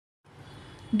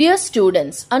Dear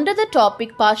students, under the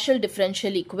topic partial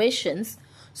differential equations,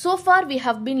 so far we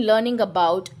have been learning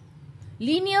about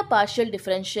linear partial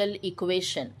differential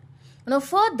equation. Now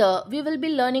further, we will be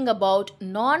learning about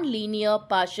non-linear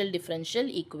partial differential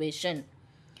equation.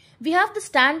 We have the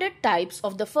standard types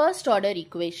of the first order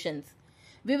equations.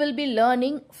 We will be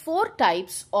learning 4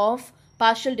 types of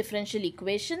partial differential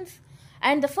equations,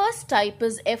 and the first type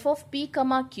is f of p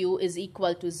comma q is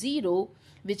equal to 0,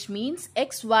 which means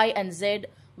x, y and z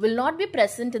will not be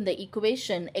present in the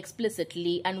equation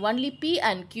explicitly and only p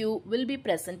and q will be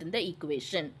present in the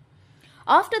equation.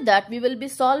 After that, we will be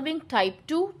solving type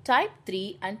 2, type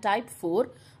 3 and type 4,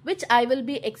 which I will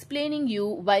be explaining you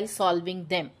while solving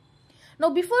them.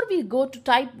 Now before we go to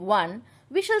type 1,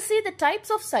 we shall see the types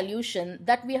of solution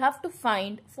that we have to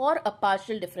find for a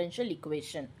partial differential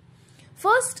equation.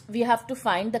 First, we have to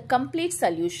find the complete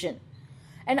solution.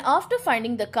 And after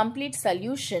finding the complete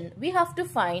solution, we have to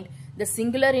find the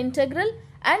singular integral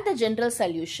and the general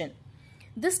solution.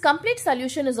 This complete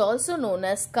solution is also known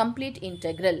as complete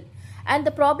integral. And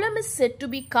the problem is said to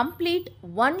be complete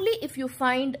only if you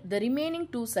find the remaining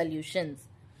 2 solutions.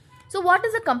 So what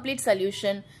is a complete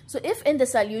solution? So if in the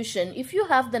solution, if you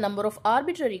have the number of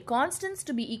arbitrary constants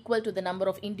to be equal to the number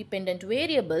of independent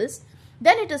variables,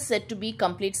 then it is said to be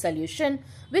complete solution,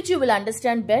 which you will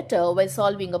understand better while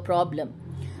solving a problem.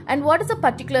 And what is a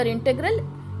particular integral?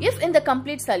 If in the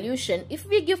complete solution, if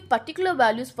we give particular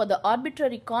values for the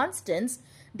arbitrary constants,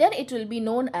 then it will be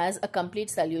known as a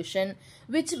complete solution,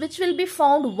 which will be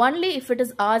found only if it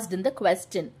is asked in the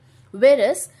question.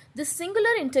 Whereas the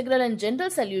singular integral and general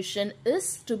solution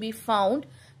is to be found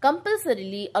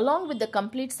compulsorily along with the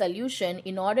complete solution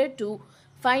in order to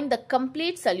find the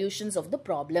complete solutions of the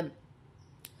problem.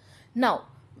 Now,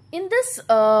 in this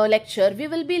lecture, we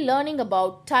will be learning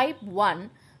about type 1,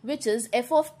 which is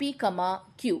f of p comma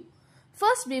q.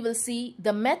 First, we will see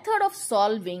the method of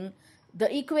solving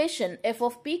the equation f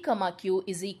of p comma q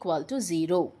is equal to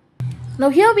 0. Now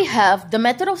here we have the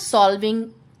method of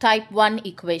solving type 1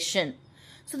 equation.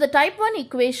 So the type 1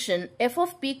 equation f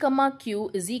of p comma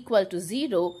q is equal to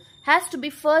 0 has to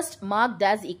be first marked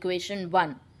as equation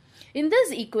 1. In this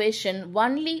equation,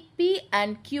 only p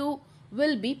and q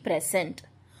will be present.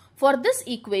 For this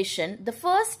equation, the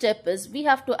first step is we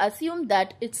have to assume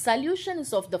that its solution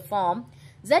is of the form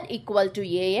z equal to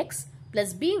ax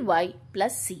plus by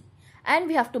plus c, and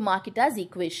we have to mark it as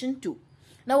equation 2.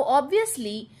 Now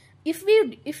obviously,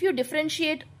 if you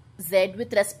differentiate z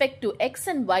with respect to x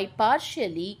and y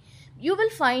partially, you will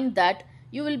find that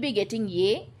you will be getting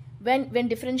a when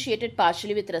differentiated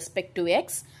partially with respect to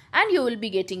x, and you will be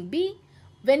getting b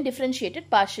when differentiated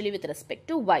partially with respect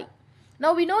to y.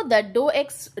 Now we know that dou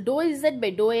z by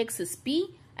dou x is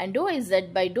p and dou z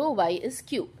by dou y is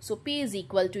q. So p is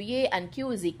equal to a and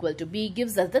q is equal to b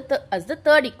gives us the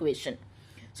third equation.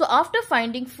 So after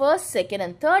finding first, second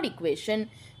and third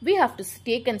equation, we have to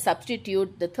take and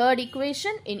substitute the third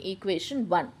equation in equation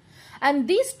 1. And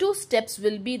these 2 steps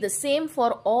will be the same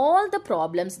for all the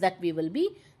problems that we will be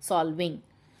solving.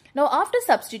 Now after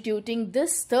substituting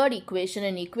this third equation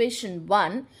in equation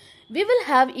 1, we will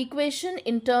have equation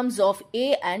in terms of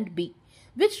a and b,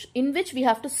 in which we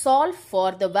have to solve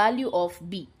for the value of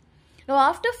b. Now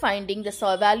after finding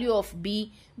the value of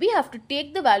b, we have to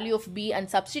take the value of b and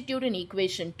substitute in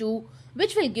equation 2,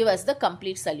 which will give us the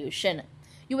complete solution.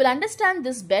 You will understand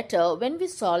this better when we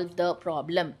solve the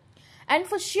problem. And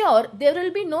for sure, there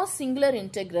will be no singular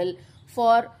integral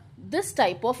for this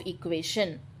type of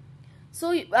equation.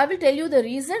 So I will tell you the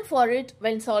reason for it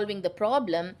when solving the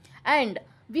problem, and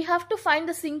we have to find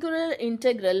the singular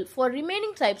integral for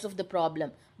remaining types of the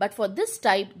problem. But for this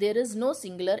type, there is no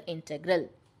singular integral.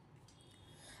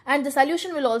 And the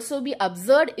solution will also be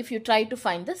absurd if you try to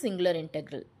find the singular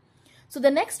integral. So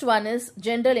the next one is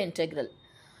general integral.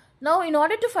 Now in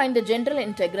order to find the general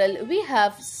integral, we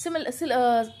have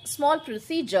small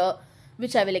procedure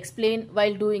which I will explain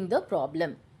while doing the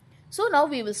problem. So now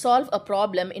we will solve a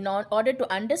problem in order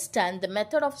to understand the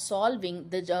method of solving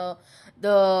the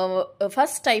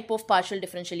first type of partial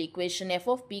differential equation f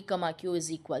of p comma q is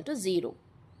equal to 0.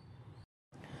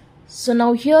 So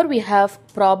now here we have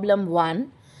problem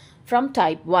 1 from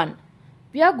type 1.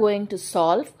 We are going to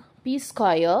solve p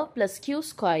square plus q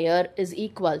square is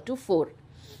equal to 4.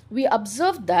 We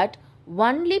observe that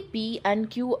only p and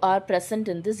q are present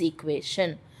in this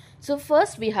equation. So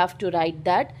first we have to write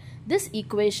that this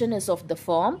equation is of the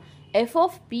form f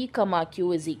of p comma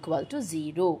q is equal to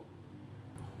 0.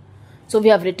 So we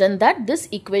have written that this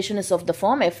equation is of the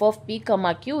form f of p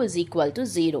comma q is equal to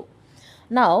 0.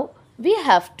 Now we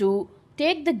have to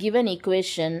take the given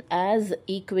equation as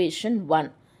equation 1.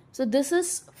 So this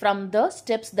is from the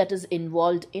steps that is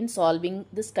involved in solving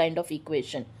this kind of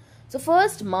equation. So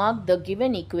first mark the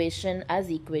given equation as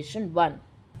equation 1.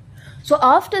 So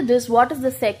after this, what is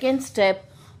the second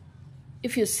step?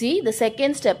 If you see, the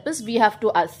second step is we have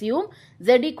to assume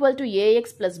z equal to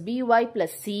ax plus by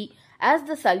plus c as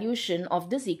the solution of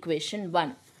this equation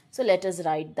 1. So let us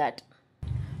write that.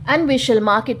 And we shall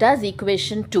mark it as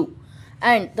equation 2.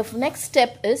 And the next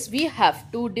step is we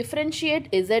have to differentiate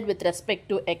z with respect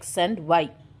to x and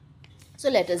y. So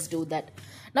let us do that.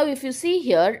 Now if you see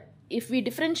here, if we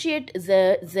differentiate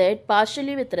z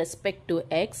partially with respect to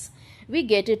x, we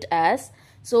get it as,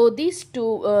 so these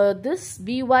two, this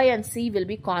by and c will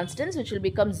be constants which will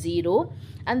become 0,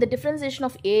 and the differentiation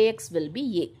of ax will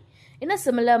be a. In a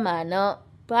similar manner,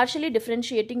 partially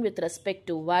differentiating with respect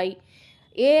to y,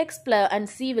 ax and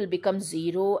c will become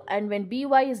 0, and when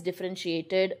by is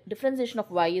differentiated, differentiation of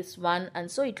y is 1,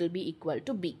 and so it will be equal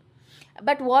to b.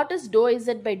 But what is dou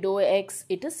z by dou x?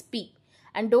 It is p,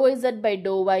 and dou z by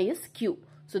dou y is q.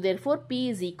 So therefore p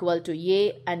is equal to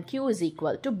a and q is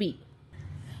equal to b.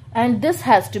 And this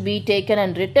has to be taken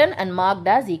and written and marked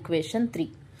as equation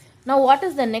 3. Now what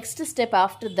is the next step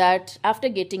after that? After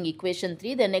getting equation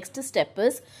 3, the next step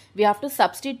is we have to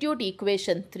substitute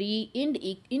equation 3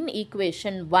 in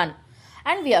equation 1,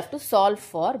 and we have to solve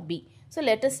for b. So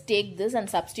let us take this and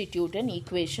substitute in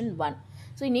equation 1.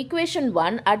 So in equation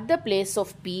 1, at the place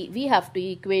of p, we have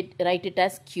to write it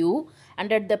as q,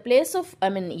 and at the place of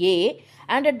a,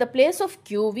 and at the place of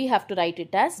q, we have to write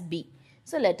it as b.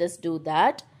 So let us do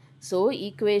that. So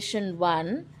equation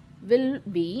 1 will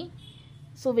be,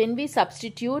 so when we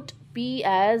substitute p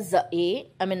as a,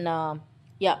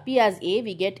 p as a,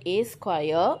 we get a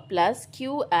square plus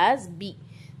q as b.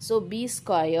 So b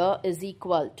square is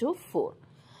equal to 4.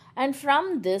 And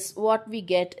from this, what we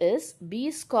get is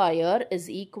b square is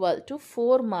equal to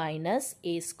 4 minus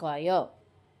a square,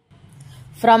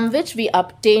 from which we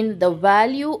obtain the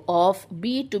value of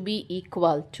b to be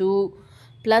equal to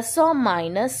plus or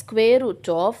minus square root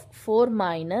of 4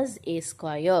 minus a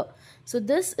square. So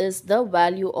this is the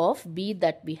value of b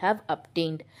that we have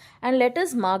obtained, and let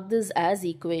us mark this as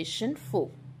equation 4.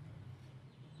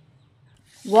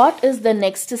 What is the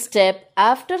next step?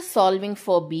 After solving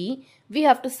for b, we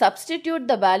have to substitute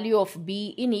the value of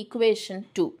b in equation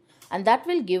 2, and that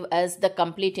will give us the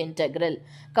complete integral.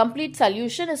 Complete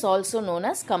solution is also known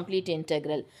as complete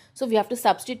integral. So we have to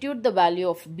substitute the value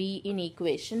of b in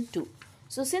equation 2.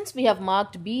 So since we have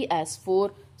marked b as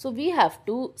 4, so we have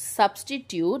to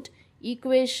substitute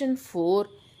equation 4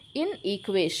 in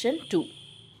equation 2.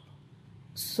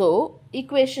 So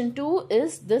equation 2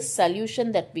 is this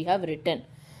solution that we have written.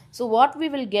 So what we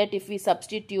will get if we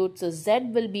substitute, so z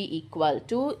will be equal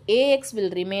to, ax will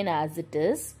remain as it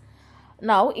is.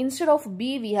 Now instead of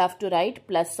b, we have to write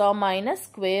plus or minus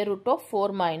square root of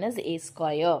 4 minus a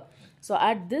square. So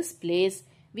at this place,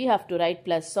 we have to write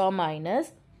plus or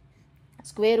minus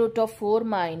square root of 4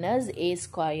 minus a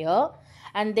square,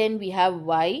 and then we have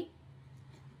y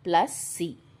plus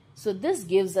c. So this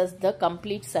gives us the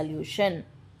complete solution.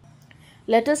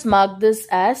 Let us mark this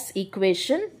as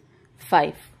equation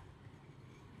 5.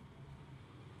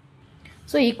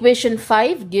 So equation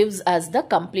 5 gives us the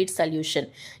complete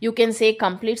solution. You can say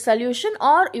complete solution,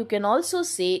 or you can also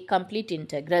say complete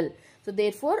integral. So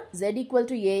therefore z equal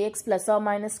to ax plus or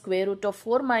minus square root of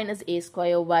 4 minus a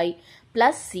square y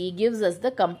plus c gives us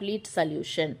the complete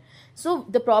solution. So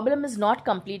the problem is not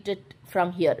completed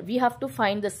from here. We have to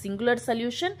find the singular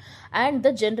solution and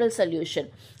the general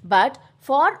solution. But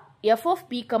for f of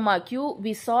p comma q,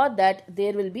 we saw that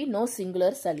there will be no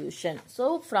singular solution.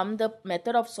 So from the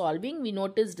method of solving, we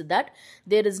noticed that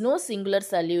there is no singular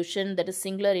solution, that is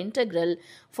singular integral,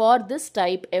 for this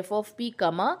type f of p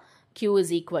comma q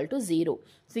is equal to 0.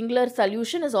 Singular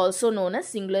solution is also known as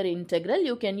singular integral.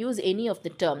 You can use any of the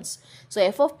terms. So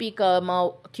f of p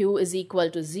comma q is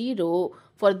equal to 0.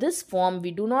 For this form,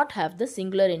 we do not have the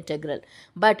singular integral,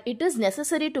 but it is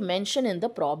necessary to mention in the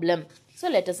problem. So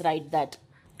let us write that.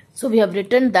 So we have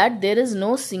written that there is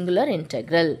no singular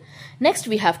integral. Next,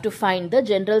 we have to find the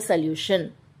general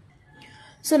solution.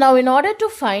 So now in order to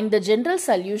find the general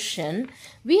solution,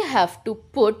 we have to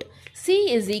put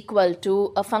c is equal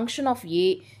to a function of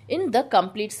a in the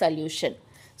complete solution.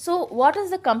 So what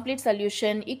is the complete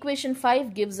solution? Equation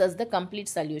 5 gives us the complete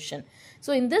solution.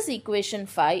 So in this equation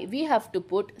 5, we have to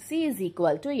put c is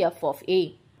equal to f of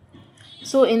a.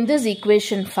 So in this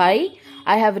equation 5,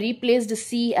 I have replaced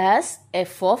c as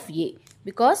f of a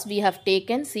because we have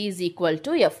taken c is equal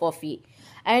to f of a.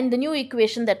 And the new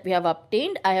equation that we have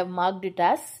obtained, I have marked it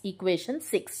as equation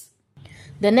 6.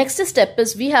 The next step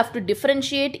is we have to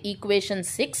differentiate equation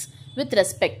 6 with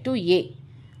respect to a.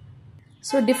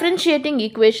 So differentiating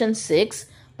equation 6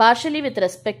 partially with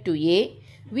respect to a,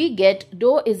 we get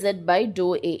dou z by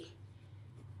dou a.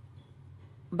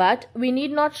 But we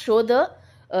need not show the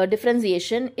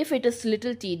differentiation if it is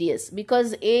little tedious,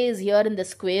 because a is here in the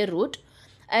square root,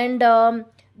 and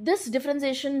this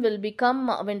differentiation will become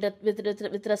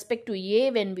with respect to a,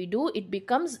 when we do it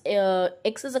becomes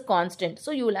x is a constant,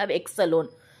 so you will have x alone.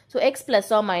 So x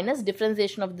plus or minus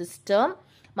differentiation of this term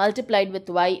multiplied with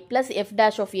y plus f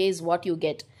dash of a is what you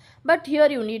get. But here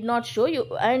you need not show,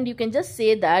 and you can just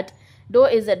say that dou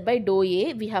z by dou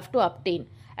a we have to obtain.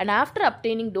 And after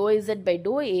obtaining dou z by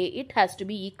dou a, it has to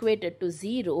be equated to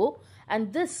 0,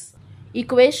 and this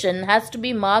equation has to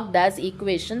be marked as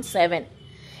equation 7.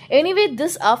 Anyway,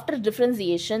 this after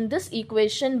differentiation, this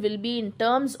equation will be in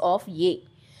terms of a.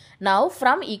 Now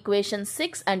from equation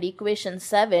 6 and equation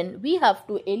 7, we have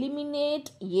to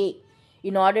eliminate a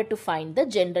in order to find the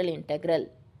general integral.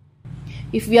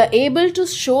 If we are able to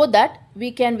show that,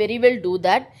 we can very well do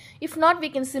that. If not, we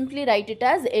can simply write it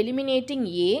as eliminating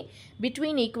a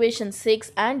between equation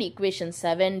 6 and equation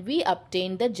 7, we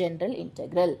obtain the general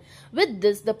integral. With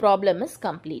this, the problem is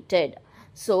completed.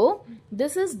 So,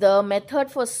 this is the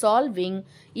method for solving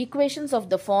equations of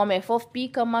the form f of p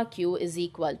comma q is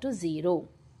equal to 0.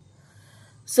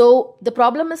 So, the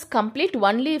problem is complete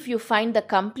only if you find the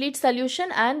complete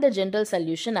solution and the general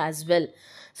solution as well.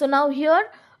 So, now here,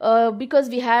 because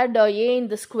we had a in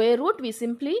the square root, we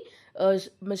simply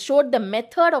showed the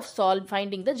method of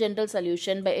finding the general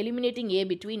solution by eliminating a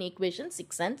between equation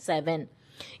 6 and 7.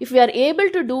 If we are able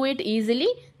to do it easily,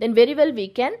 then very well we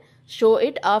can show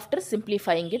it after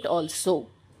simplifying it also.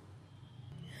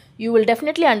 You will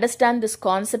definitely understand this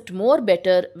concept more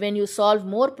better when you solve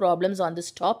more problems on this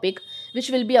topic, which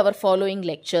will be our following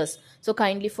lectures. So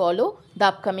kindly follow the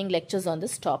upcoming lectures on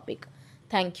this topic.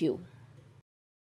 Thank you.